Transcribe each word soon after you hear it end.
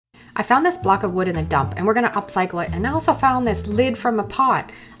I found this block of wood in the dump and we're gonna upcycle it. And I also found this lid from a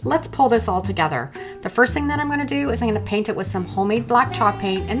pot. Let's pull this all together. The first thing that I'm gonna do is I'm gonna paint it with some homemade black chalk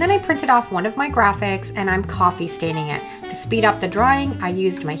paint, and then I printed off one of my graphics and I'm coffee staining it. To speed up the drying, I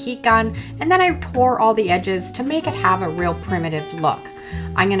used my heat gun and then I tore all the edges to make it have a real primitive look.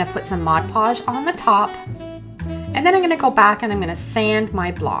 I'm gonna put some Mod Podge on the top, and then I'm gonna go back and I'm gonna sand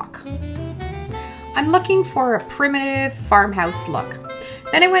my block. I'm looking for a primitive farmhouse look.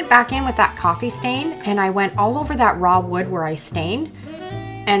 Then I went back in with that coffee stain and I went all over that raw wood where I stained.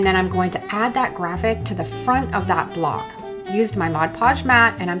 And then I'm going to add that graphic to the front of that block. Used my Mod Podge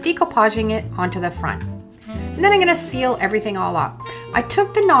mat and I'm decoupaging it onto the front. And then I'm gonna seal everything all up. I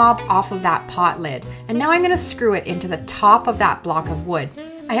took the knob off of that pot lid and now I'm gonna screw it into the top of that block of wood.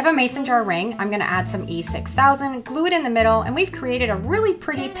 I have a mason jar ring. I'm gonna add some E6000, glue it in the middle, and we've created a really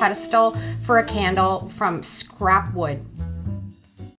pretty pedestal for a candle from scrap wood.